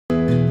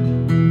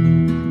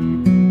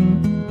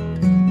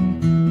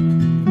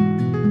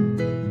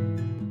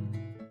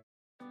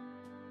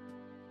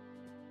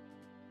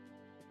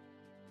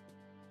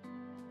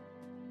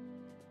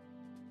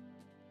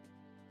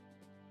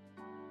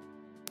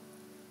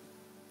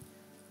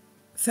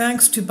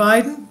Thanks to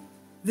Biden,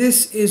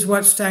 this is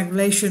what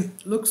stagflation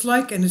looks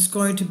like, and it's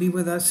going to be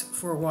with us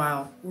for a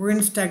while. We're in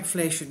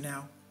stagflation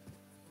now.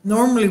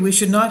 Normally, we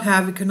should not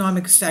have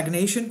economic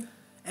stagnation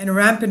and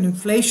rampant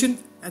inflation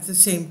at the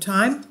same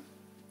time,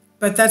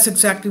 but that's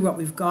exactly what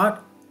we've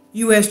got.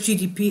 US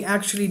GDP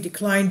actually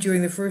declined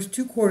during the first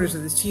 2 quarters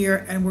of this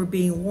year, and we're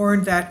being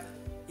warned that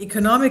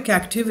economic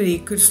activity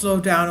could slow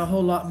down a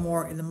whole lot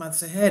more in the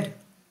months ahead.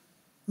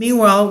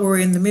 Meanwhile, we're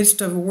in the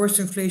midst of a worst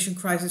inflation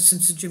crisis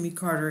since the Jimmy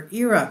Carter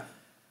era.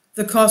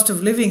 The cost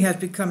of living has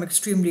become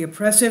extremely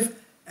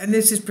oppressive, and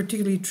this is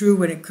particularly true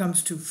when it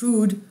comes to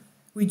food.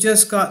 We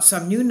just got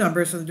some new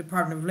numbers from the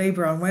Department of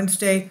Labor on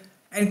Wednesday,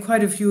 and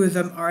quite a few of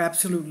them are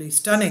absolutely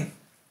stunning.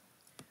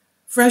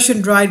 Fresh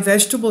and dried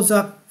vegetables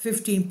up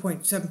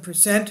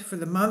 15.7% for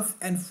the month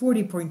and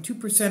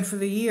 40.2% for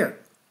the year.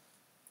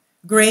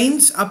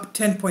 Grains up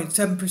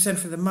 10.7%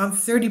 for the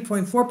month,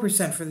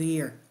 30.4% for the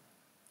year.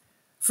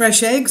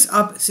 Fresh eggs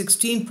up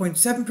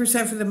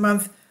 16.7% for the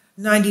month,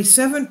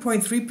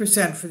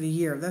 97.3% for the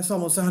year. That's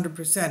almost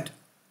 100%.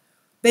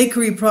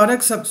 Bakery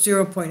products up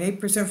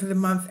 0.8% for the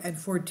month and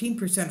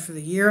 14% for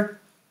the year.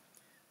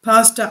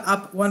 Pasta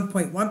up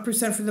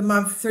 1.1% for the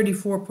month,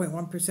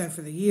 34.1%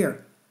 for the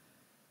year.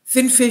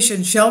 Fin fish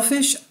and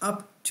shellfish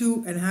up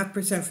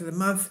 2.5% for the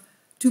month,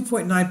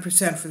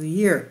 2.9% for the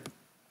year.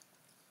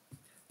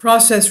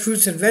 Processed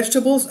fruits and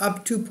vegetables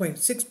up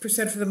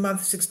 2.6% for the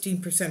month,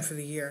 16% for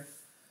the year.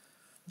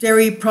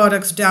 Dairy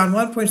products down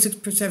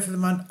 1.6% for the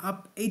month,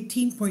 up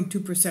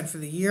 18.2% for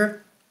the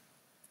year.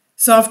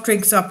 Soft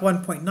drinks up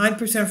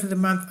 1.9% for the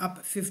month,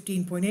 up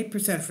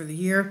 15.8% for the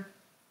year.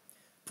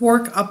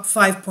 Pork up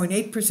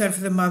 5.8%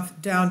 for the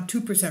month, down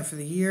 2% for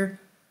the year.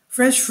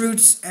 Fresh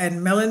fruits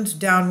and melons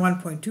down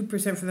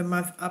 1.2% for the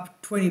month,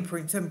 up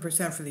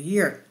 20.7% for the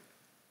year.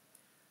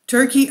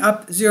 Turkey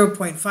up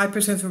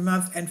 0.5% for the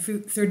month and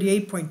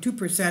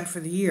 38.2% for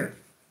the year.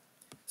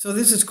 So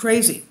this is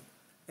crazy.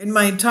 In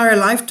my entire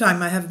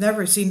lifetime, I have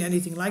never seen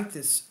anything like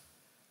this.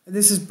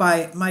 This is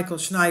by Michael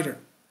Schneider.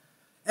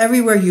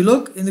 Everywhere you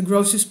look in the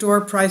grocery store,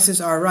 prices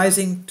are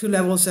rising to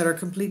levels that are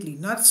completely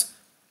nuts.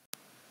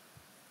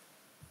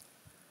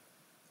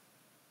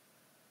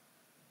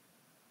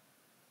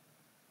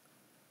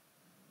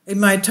 In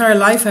my entire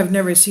life, I've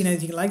never seen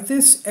anything like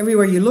this.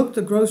 Everywhere you look,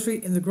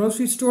 in the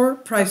grocery store,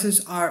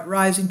 prices are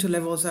rising to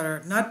levels that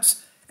are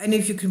nuts. And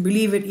if you can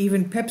believe it,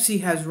 even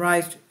Pepsi has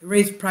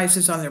raised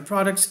prices on their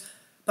products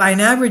by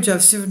an average of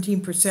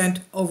 17%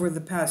 over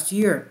the past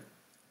year.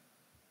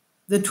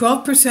 The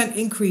 12%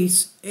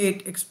 increase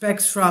it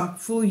expects from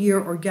full-year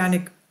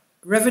organic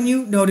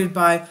revenue, noted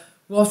by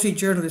Wall Street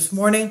Journal this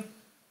morning,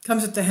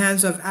 comes at the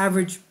hands of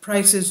average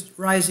prices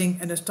rising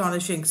an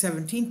astonishing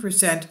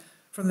 17%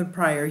 from the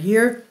prior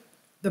year.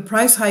 The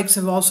price hikes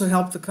have also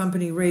helped the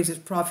company raise its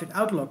profit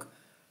outlook.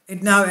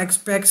 It now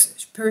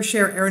expects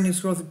per-share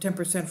earnings growth of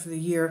 10% for the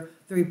year,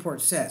 the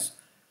report says.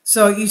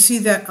 So you see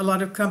that a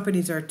lot of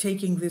companies are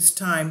taking this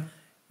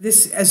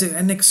as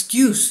an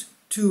excuse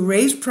to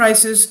raise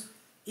prices,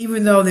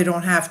 even though they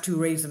don't have to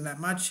raise them that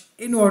much,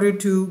 in order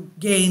to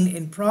gain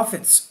in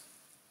profits.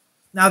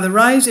 Now, the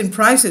rise in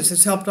prices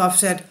has helped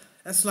offset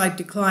a slight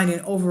decline in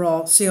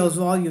overall sales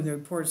volume, the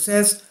report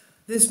says.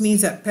 This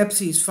means that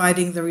Pepsi is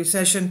fighting the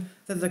recession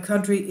that the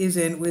country is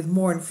in with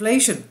more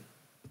inflation.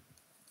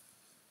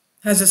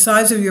 Has the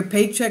size of your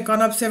paycheck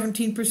gone up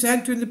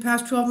 17% during the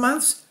past 12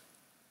 months?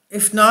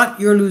 If not,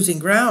 you're losing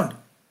ground.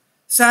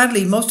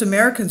 Sadly, most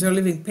Americans are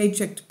living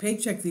paycheck to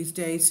paycheck these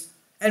days,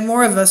 and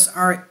more of us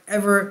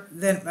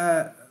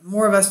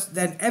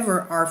than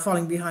ever are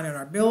falling behind on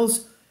our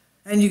bills.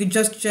 And you can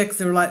just check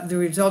the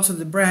results of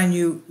the brand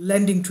new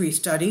Lending Tree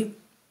study.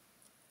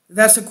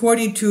 That's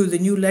according to the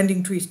new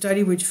Lending Tree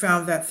study, which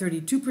found that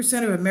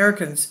 32% of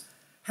Americans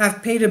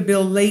have paid a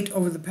bill late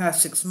over the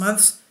past 6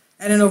 months,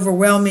 and an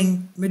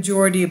overwhelming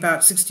majority, about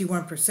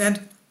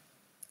 61%,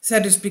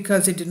 said it's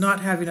because they did not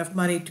have enough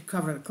money to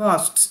cover the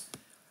costs.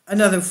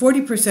 Another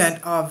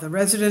 40% of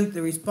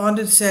the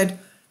respondents said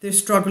they're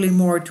struggling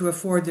more to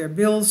afford their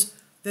bills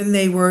than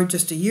they were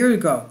just a year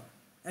ago.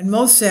 And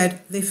most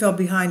said they fell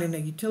behind in a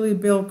utility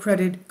bill,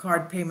 credit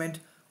card payment,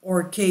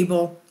 or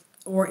cable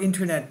or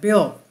internet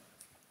bill.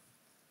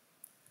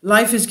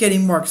 Life is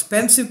getting more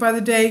expensive by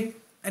the day,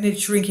 and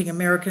it's shrinking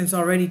Americans'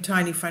 already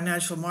tiny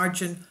financial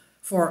margin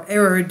for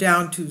error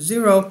down to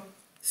zero,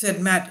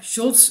 said Matt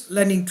Schultz,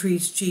 Lending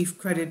Tree's chief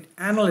credit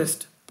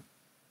analyst.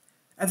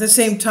 At the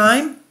same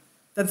time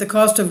that the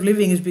cost of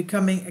living is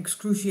becoming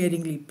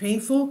excruciatingly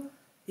painful,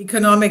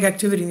 economic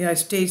activity in the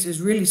United States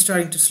is really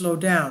starting to slow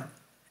down,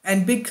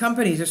 and big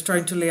companies are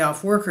starting to lay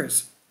off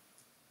workers.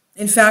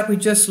 In fact, we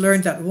just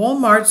learned that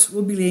Walmart's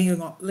will be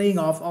laying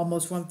off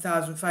almost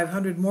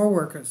 1,500 more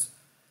workers.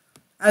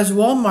 As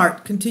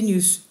Walmart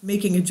continues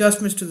making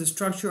adjustments to the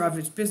structure of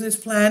its business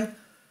plan,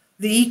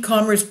 the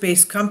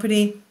e-commerce-based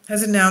company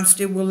has announced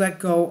it will let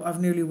go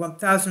of nearly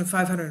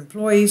 1,500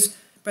 employees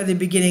by the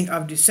beginning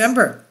of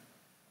December.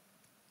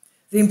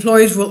 The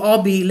employees will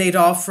all be laid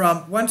off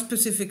from one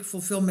specific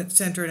fulfillment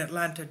center in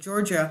Atlanta,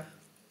 Georgia,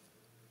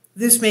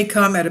 This may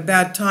come at a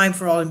bad time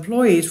for all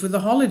employees with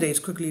the holidays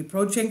quickly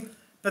approaching,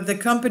 but the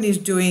company is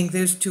doing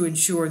this to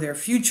ensure their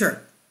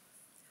future.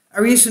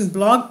 A recent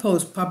blog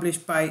post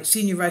published by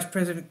Senior Vice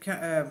President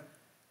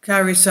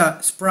Clarissa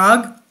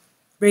Sprague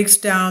breaks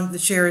down the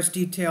shares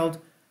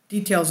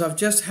details of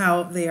just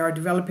how they are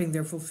developing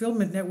their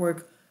fulfillment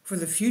network for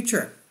the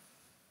future.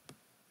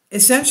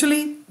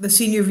 Essentially, the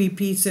senior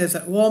VP says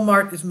that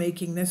Walmart is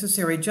making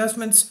necessary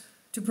adjustments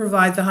to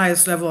provide the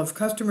highest level of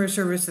customer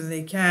service that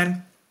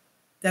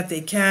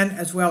they can,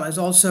 as well as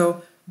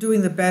also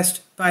doing the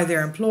best by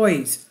their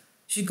employees.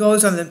 She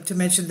goes on to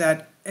mention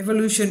that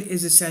evolution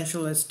is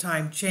essential as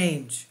time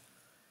change.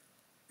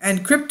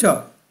 And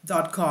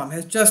Crypto.com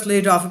has just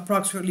laid off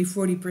approximately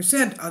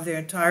 40% of their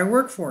entire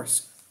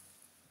workforce.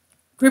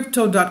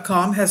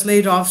 Crypto.com has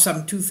laid off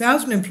some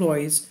 2,000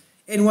 employees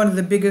in one of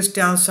the biggest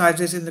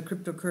downsizes in the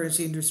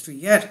cryptocurrency industry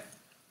yet.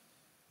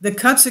 The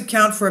cuts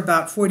account for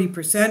about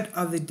 40%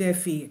 of the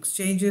DeFi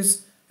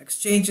exchanges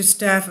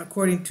staff,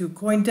 according to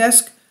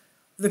CoinDesk.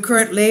 The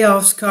current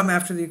layoffs come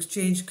after the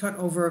exchange cut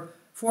over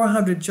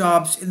 400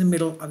 jobs in the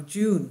middle of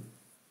June.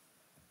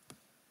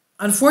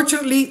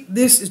 Unfortunately,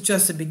 this is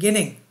just the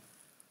beginning.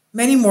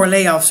 Many more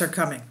layoffs are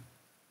coming.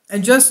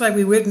 And just like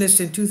we witnessed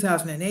in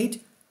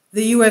 2008,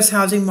 the U.S.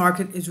 housing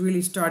market is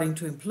really starting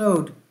to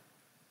implode.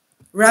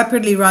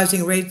 Rapidly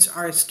rising rates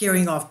are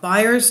scaring off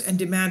buyers, and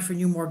demand for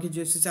new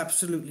mortgages is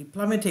absolutely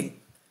plummeting.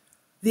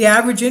 The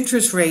average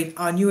interest rate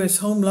on U.S.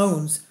 home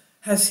loans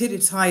has hit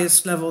its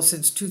highest level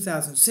since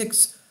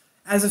 2006,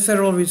 as the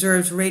Federal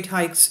Reserve's rate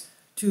hikes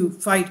to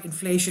fight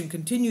inflation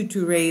continue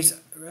to raise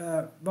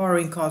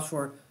borrowing costs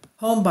for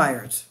home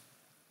buyers.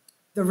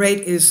 The rate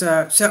is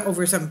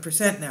over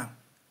 7% now.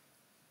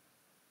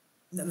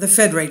 The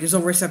Fed rate is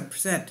over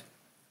 7%.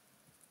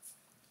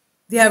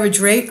 The average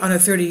rate on a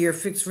 30-year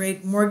fixed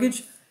rate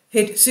mortgage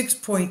hit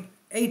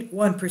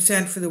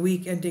 6.81% for the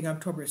week ending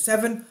October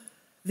 7,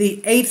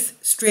 the 8th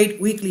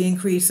straight weekly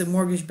increase, the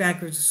Mortgage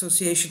Bankers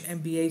Association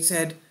MBA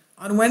said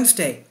on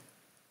Wednesday.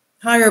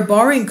 Higher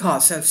borrowing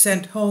costs have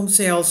sent home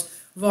sales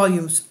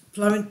volumes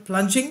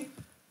plunging.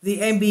 The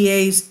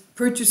MBA's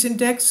purchase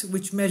index,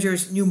 which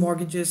measures new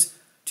mortgages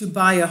to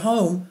buy a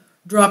home,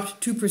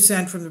 dropped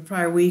 2% from the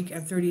prior week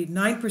and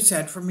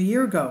 39% from a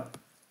year ago.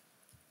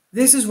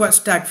 This is what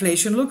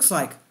stagflation looks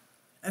like.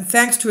 And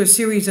thanks to a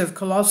series of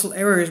colossal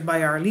errors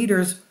by our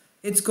leaders,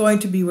 it's going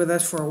to be with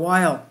us for a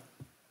while.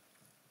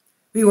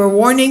 We were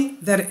warning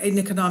that an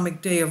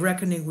economic day of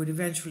reckoning would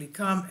eventually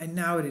come, and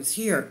now it is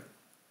here.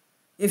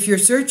 If you're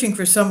searching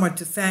for someone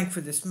to thank for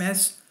this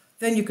mess,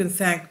 then you can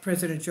thank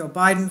President Joe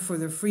Biden for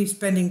the free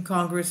spending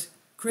Congress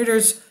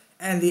critters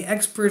and the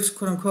experts,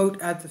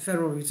 quote-unquote, at the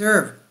Federal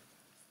Reserve.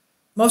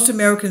 Most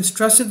Americans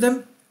trusted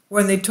them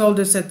when they told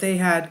us that they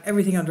had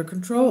everything under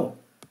control.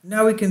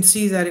 Now we can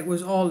see that it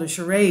was all a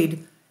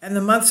charade, and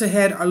the months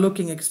ahead are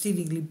looking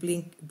exceedingly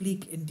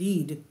bleak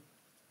indeed.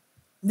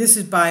 This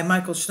is by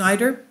Michael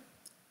Schneider.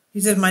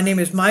 He says, "My name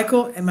is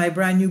Michael, and my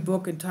brand new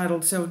book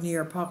entitled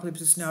 7-Year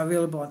Apocalypse is now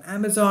available on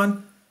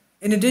Amazon.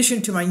 In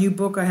addition to my new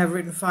book, I have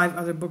written 5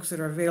 other books that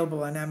are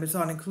available on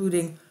Amazon,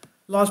 including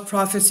Lost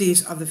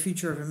Prophecies of the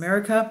Future of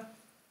America,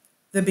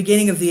 The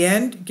Beginning of the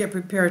End, Get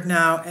Prepared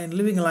Now, and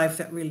Living a Life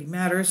That Really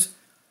Matters.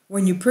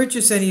 When you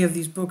purchase any of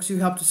these books, you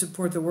help to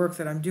support the work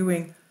that I'm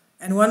doing,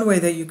 and one way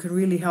that you can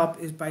really help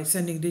is by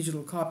sending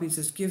digital copies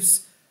as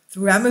gifts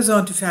through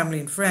Amazon to family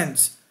and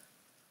friends.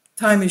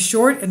 Time is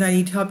short, and I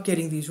need help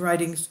getting these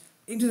writings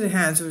into the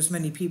hands of as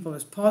many people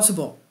as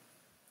possible.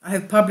 I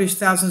have published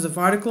thousands of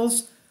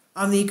articles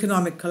on the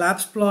Economic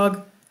Collapse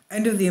blog,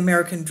 End of the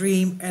American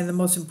Dream, and The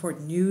Most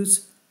Important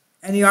News,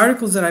 and the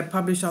articles that I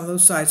publish on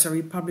those sites are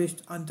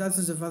republished on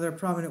dozens of other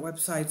prominent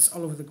websites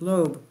all over the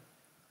globe.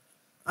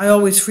 I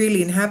always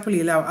freely and happily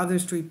allow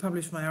others to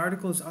republish my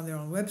articles on their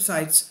own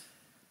websites,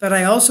 but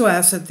I also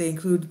ask that they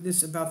include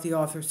this about the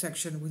author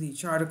section with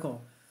each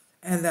article,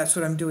 and that's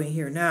what I'm doing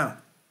here now.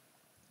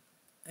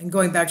 And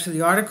going back to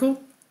the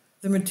article,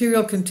 the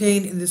material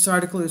contained in this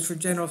article is for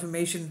general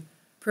information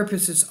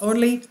purposes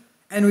only,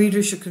 and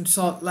readers should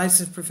consult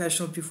licensed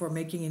professionals before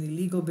making any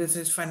legal,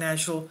 business,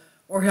 financial,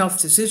 or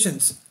health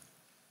decisions.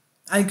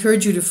 I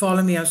encourage you to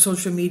follow me on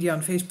social media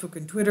on Facebook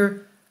and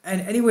Twitter,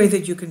 and any way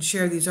that you can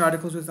share these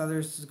articles with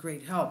others is a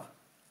great help.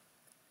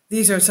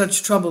 These are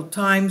such troubled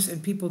times,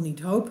 and people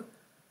need hope.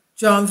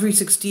 John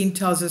 3:16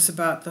 tells us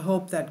about the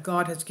hope that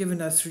God has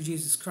given us through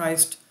Jesus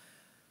Christ.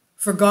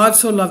 For God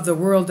so loved the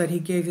world that he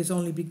gave his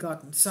only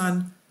begotten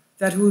Son,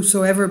 that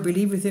whosoever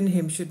believeth in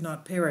him should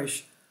not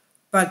perish,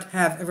 but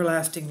have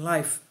everlasting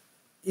life.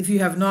 If you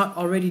have not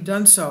already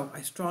done so,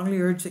 I strongly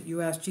urge that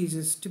you ask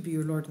Jesus to be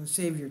your Lord and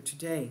Savior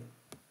today."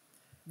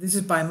 This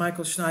is by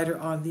Michael Schneider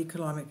on the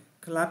Economic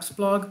Collapse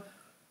blog.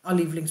 I'll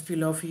leave links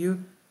below for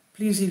you.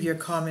 Please leave your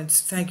comments.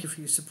 Thank you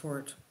for your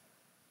support.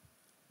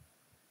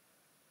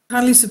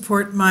 Kindly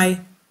support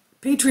my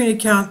Patreon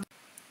account.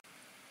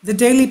 The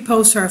daily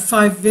posts are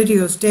 5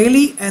 videos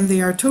daily, and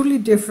they are totally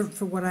different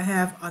from what I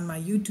have on my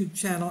YouTube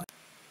channel.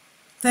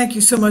 Thank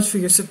you so much for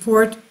your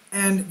support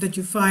and that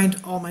you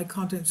find all my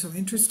content so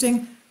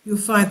interesting. You'll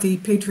find the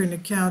Patreon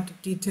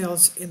account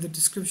details in the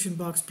description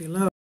box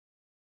below.